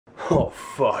Oh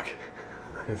fuck.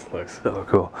 This looks so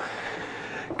cool.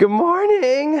 Good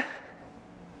morning!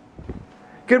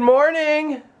 Good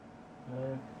morning!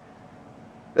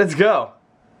 Let's go.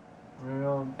 Come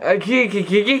on.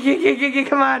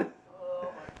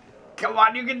 Come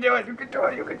on, you can do it, you can do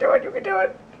it, you can do it, you can do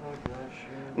it.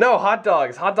 No, hot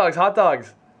dogs, hot dogs, hot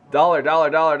dogs. Dollar, dollar,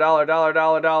 dollar, dollar, dollar,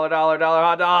 dollar, dollar, dollar, dollar,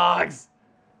 hot dogs.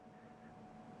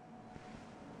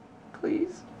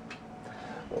 Please.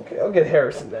 Okay, I'll get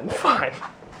Harrison then, fine.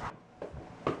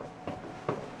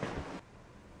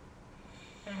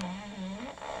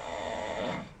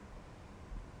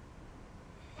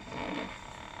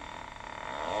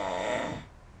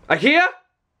 IKEA?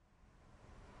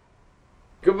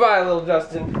 Goodbye, little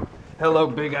Justin. Hello,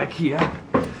 big IKEA.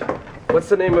 What's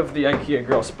the name of the IKEA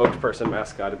girl spokesperson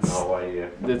mascot? It's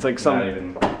it's like some.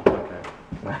 Even, okay.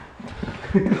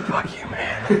 Fuck you,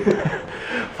 man.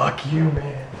 Fuck you,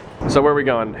 man. So where are we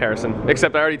going, Harrison?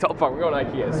 Except I already told. Fuck, we're going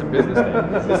to IKEA. It's a business day.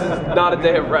 This is not a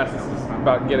day of rest. This is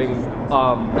about getting, you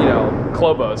know,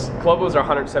 Clobos. Clobos are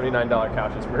 $179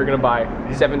 couches. We're gonna buy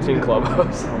 17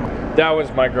 Clobos. That was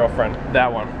my girlfriend.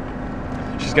 That one.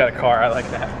 She's got a car. I like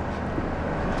that.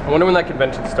 I wonder when that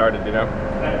convention started. You know,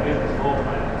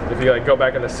 if you like go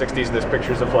back in the '60s, and there's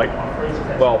pictures of like,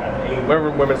 well, whenever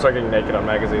women start getting naked on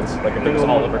magazines, like it was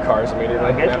all over cars immediately.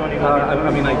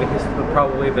 I mean, like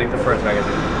probably like the first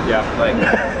magazine. Yeah, like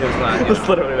it was not. It's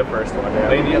literally the first one.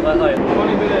 Yeah.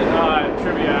 20-minute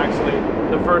trivia. Actually,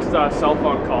 the first cell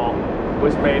phone call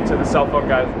was made to the cell phone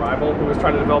guy's rival, who was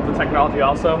trying to develop the technology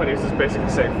also, and he was just basically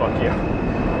saying "fuck you."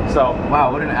 So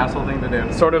wow, what an asshole thing to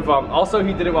do. Sort of. Also,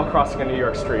 he did it while crossing a New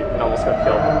York street and almost got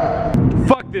killed.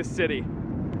 Fuck this city.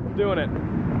 I'm doing it.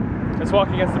 Let's walk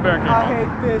against the barricade. I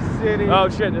hate this city. Oh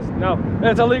shit! No,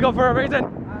 it's illegal for a reason. I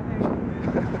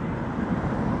hate this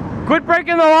city. Quit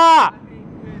breaking the law. I hate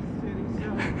this city so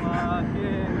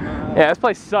fucking much. Yeah, this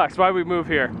place sucks. Why we move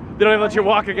here? They don't even let you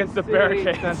walk against the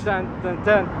barricades. Dun, dun, dun,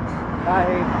 dun. I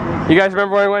hate this. You guys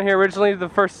remember when we went here originally? The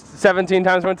first 17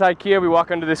 times we went to IKEA, we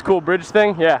walk under this cool bridge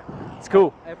thing. Yeah, it's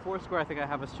cool. At Foursquare, I think I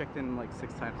have us checked in like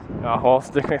 6 times. Oh, well,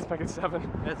 let's make it 7.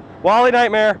 Wally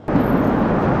Nightmare.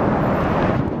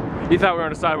 You thought we were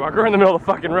on a sidewalk. We're in the middle of the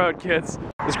fucking road, kids.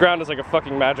 This ground is like a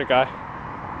fucking magic eye.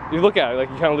 You look at it, like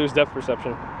you kind of lose depth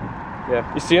perception.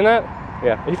 Yeah. You seeing that?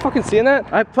 Yeah. Are you fucking seeing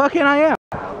that? I am.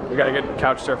 We gotta get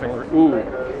couch surfing. Ooh.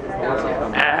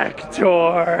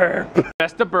 Actor.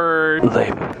 Best of bird.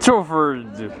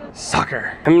 Troverd.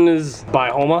 Soccer. Hymnes by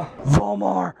Homa.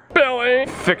 Volmar. Billy.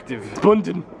 Fictive.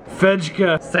 Bunden.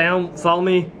 Fejka.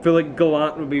 Salmi. I feel like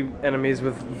Gallant would be enemies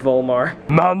with Volmar.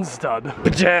 Moundstud.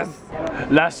 Pajaz.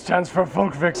 Last chance for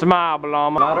Folkvik.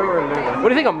 Smablom. What do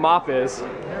you think a mop is?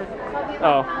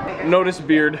 Oh. Notice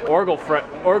beard. Orgel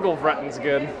fretting's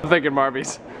good. I'm thinking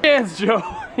Marby's. Yeah, it's Joe.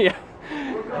 Yeah.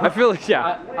 I feel like,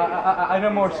 yeah. I know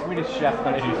more Swedish chef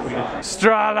than I do Swedish.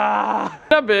 Strada!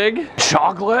 Not big.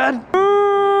 Chocolate?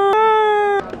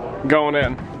 Going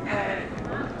in.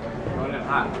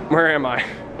 Where am I?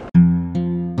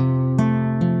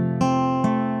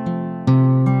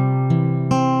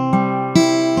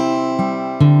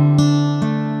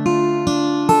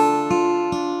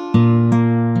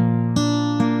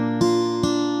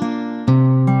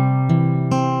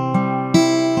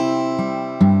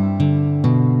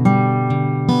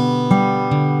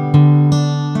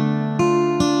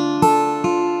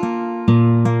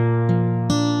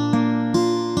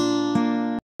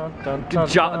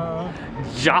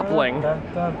 Joppling.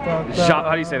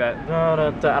 How do you say that?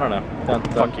 I don't know.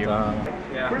 Fuck you.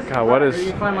 Yeah. God, what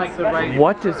is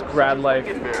GradLife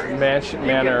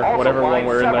Manor, whatever one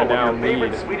we're in right now, need?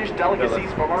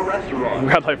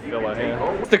 GradLife Villa,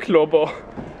 yeah. It's the Klobo.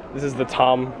 This is the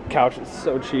Tom couch. It's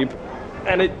so cheap.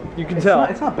 And you can tell.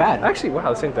 It's not bad. Actually, wow,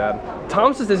 this ain't bad.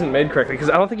 Tom's just isn't made correctly because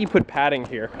I don't think he put padding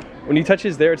here. When he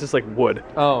touches there, it's just like wood.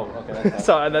 Oh, okay.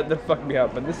 So that fucked me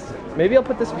up. But maybe I'll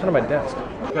put this in front of my desk.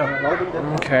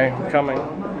 Okay, I'm coming.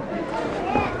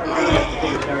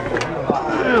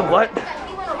 What?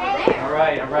 All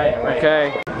right.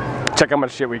 Okay. Check how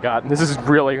much shit we got. This is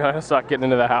really gonna suck getting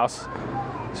into the house.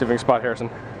 See if we can spot Harrison.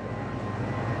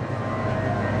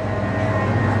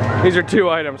 These are 2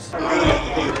 items.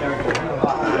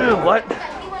 What?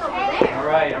 All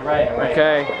right.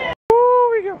 Okay.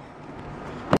 Woo, we go.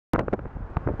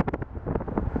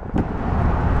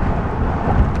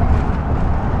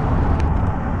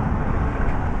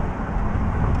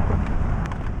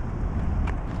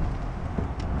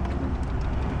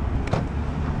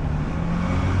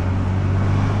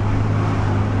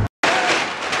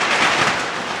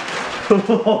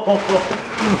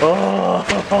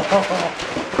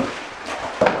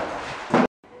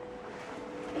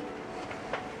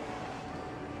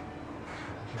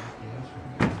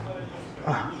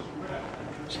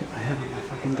 Shit, my head on my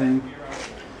fucking thing.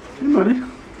 Hey, buddy.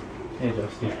 Hey,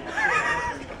 Justin.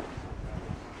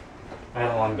 I had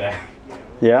a long day.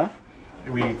 Yeah?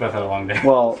 We both had a long day.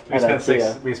 Well, we spent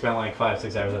like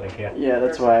 5-6 hours at IKEA. Yeah,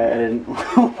 that's why I didn't.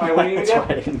 Alright, what do you That's why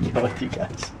I didn't go with you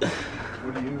guys.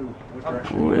 What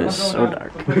direction? Ooh, it is so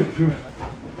dark.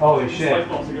 Holy shit.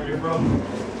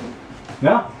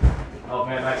 No? Oh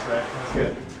man, nice, Ray. That's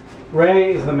good.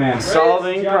 Ray is the man.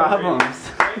 Solving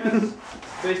problems.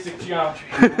 Basic geometry.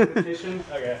 Competition.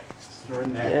 Okay.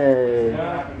 Yay. I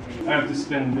have to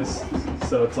spin this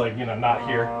so it's like, you know, not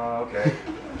here. Okay.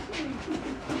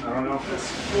 I don't know if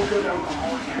this will go down the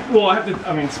hall. Well, I have to,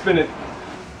 I mean, spin it.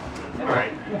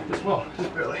 Alright. Yeah, just well,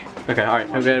 just barely. Okay, alright.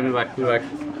 Okay, move back, move back.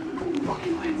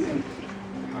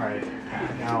 Alright.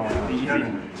 Now, you gotta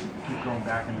keep going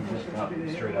back and just up,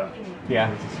 straight up. Yeah.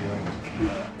 Towards the ceiling.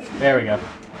 There we go.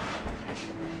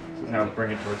 Now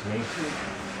bring it towards me.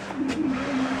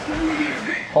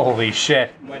 Holy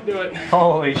shit. Might do it.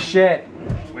 Holy shit.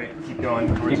 Wait, keep going.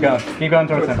 Keep going. Keep going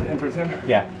towards him. Towards him?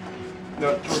 Yeah.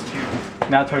 No, towards you.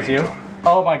 Now towards you.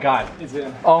 Oh my god. It's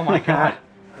in. Oh my god.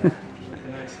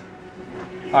 Nice.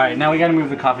 Alright, now we gotta move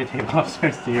the coffee table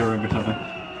upstairs to your room or something.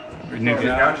 Or The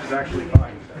couch is actually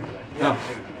fine. No.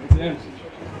 It's in.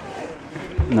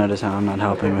 Notice how I'm not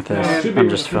helping with this. It should be I'm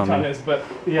where just the futon filming. is, but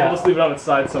Yeah. let's leave it on its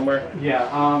side somewhere. Yeah,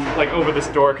 Like over this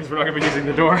door, because we're not gonna be using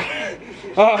the door.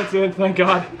 Oh, it's in, thank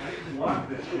God.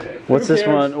 What's this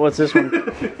one? What's this one?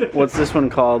 What's this one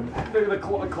called? The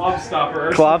club stopper.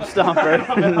 Or Clob stomper.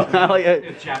 Not like a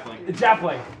it's Japling.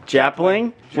 Jappling.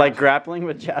 jappling? Like grappling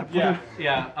with jappling? Yeah.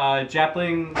 Yeah,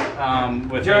 Japling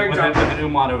with Jared an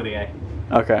umlaut over the A.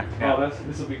 Okay. Yeah. Oh,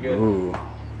 this will be good. Ooh.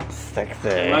 Sexy.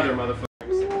 Leather, motherfuckers.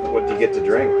 What do you get to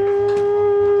drink?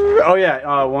 Oh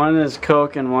yeah, one is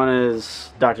Coke and one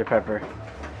is Dr. Pepper.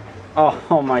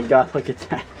 Oh my god, look at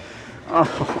that.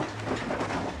 Oh.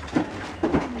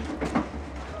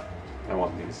 I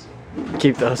want these.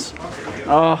 Keep those.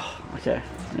 Oh, okay.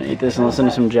 I'm gonna eat this and listen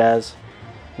to some jazz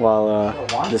while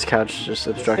this couch just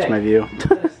obstructs my view.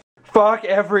 Fuck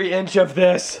every inch of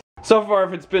this. So far,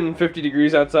 if it's been 50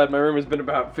 degrees outside, my room has been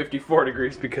about 54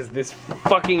 degrees because this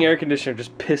fucking air conditioner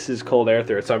just pisses cold air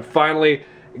through it. So I'm finally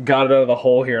got it out of the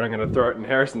hole here and I'm gonna throw it in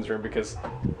Harrison's room because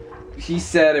he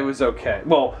said it was okay.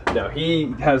 Well, no,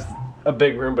 he has a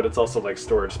big room, but it's also like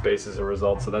storage space as a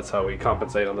result. So that's how we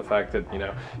compensate on the fact that, you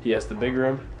know, he has the big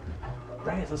room.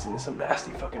 Ray is listening to some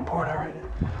nasty fucking porno right now.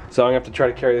 So I'm gonna have to try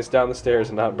to carry this down the stairs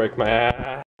and not break my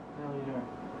ass.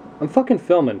 I'm fucking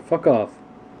filming. Fuck off.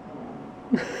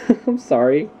 I'm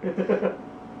sorry.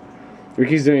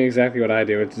 Ricky's doing exactly what I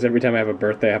do. It's just every time I have a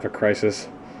birthday, I have a crisis.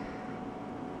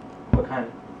 What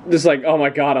kind? Just like, oh my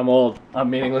god, I'm old. I'm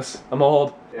meaningless. I'm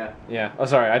old. Yeah. Yeah. Oh,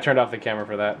 sorry. I turned off the camera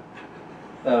for that.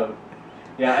 Oh.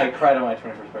 Yeah, I cried on my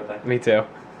 21st birthday. Me too.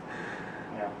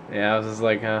 Yeah. Yeah, I was just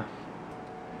like, I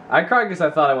cried because I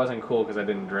thought I wasn't cool because I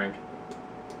didn't drink.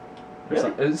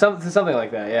 Really? Something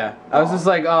like that, yeah. I was just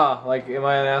like, oh, like, am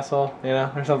I an asshole? You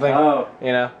know, or something? Oh.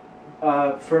 You know?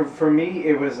 For me,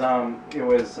 it was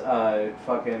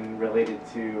fucking related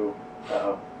to,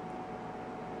 a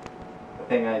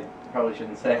thing I probably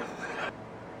shouldn't say. You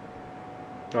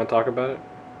want to talk about it?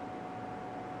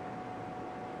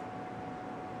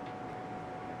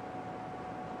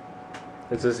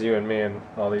 It's just you and me and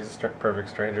all these perfect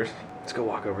strangers. Let's go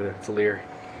walk over there. It's a Lear.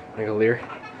 Wanna go Lear?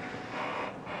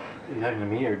 Are you talking to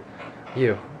me or?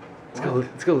 You.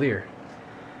 Let's go Lear.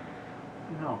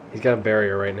 No. He's got a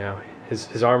barrier right now.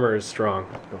 His armor is strong,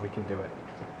 but we can do it.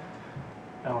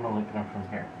 I want to look at him from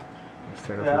here. Let's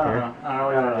start off from here. I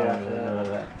don't know what to do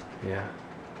after that. Yeah.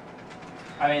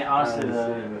 I mean, honestly,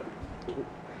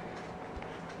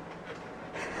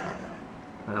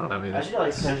 I don't know either. I should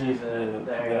like especially the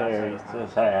area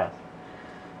outside.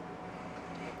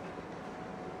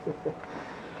 In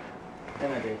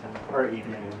the daytime or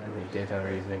evening. Daytime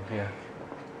or evening, yeah.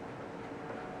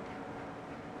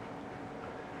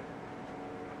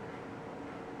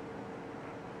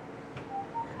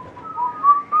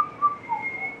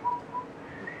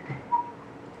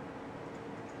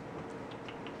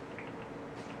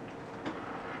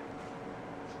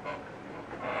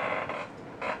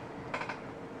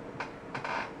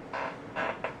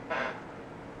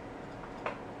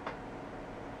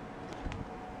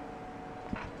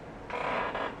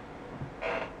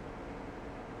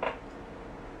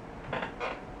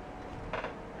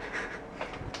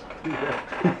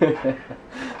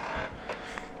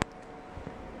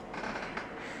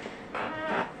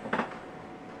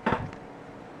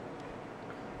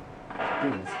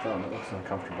 Dude, still, it looks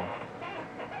uncomfortable.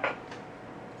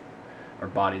 Our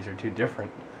bodies are too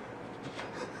different.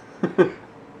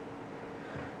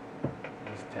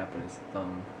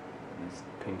 thumb is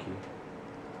pinky.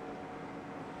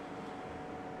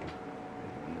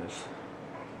 And this.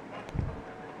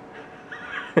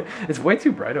 It's way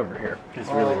too bright over here. It's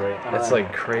really bright. It's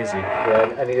like crazy.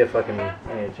 Yeah, I need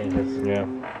to change this. Yeah.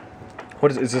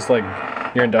 What is this like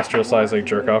your industrial size like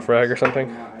jerk off rag or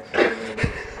something?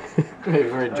 Maybe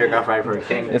for a jerk off rag for a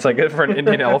king. It's like for an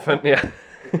Indian elephant, yeah.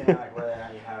 Whether or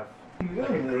not you have like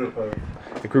a group of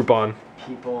The Groupon.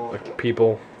 people Like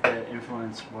people. that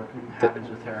influence what happens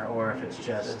with her, or if it's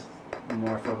just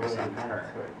more focused on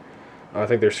her. I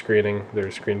think they're screening.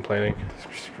 They're screen planning.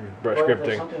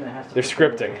 Scripting. They're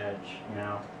scripting. You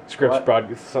know. Scripts What?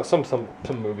 broad. Some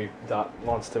movie dot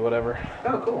wants to whatever.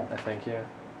 Oh, cool. I think yeah.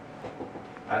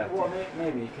 Well,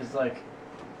 maybe because like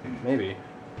Maybe.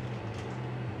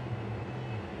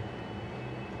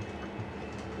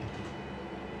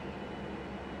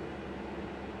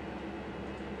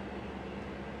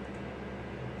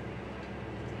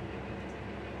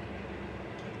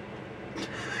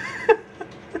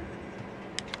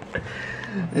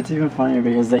 it's even funnier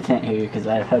because they can't hear you because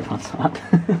I have headphones on.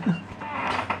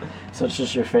 So it's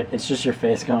just your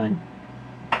face going.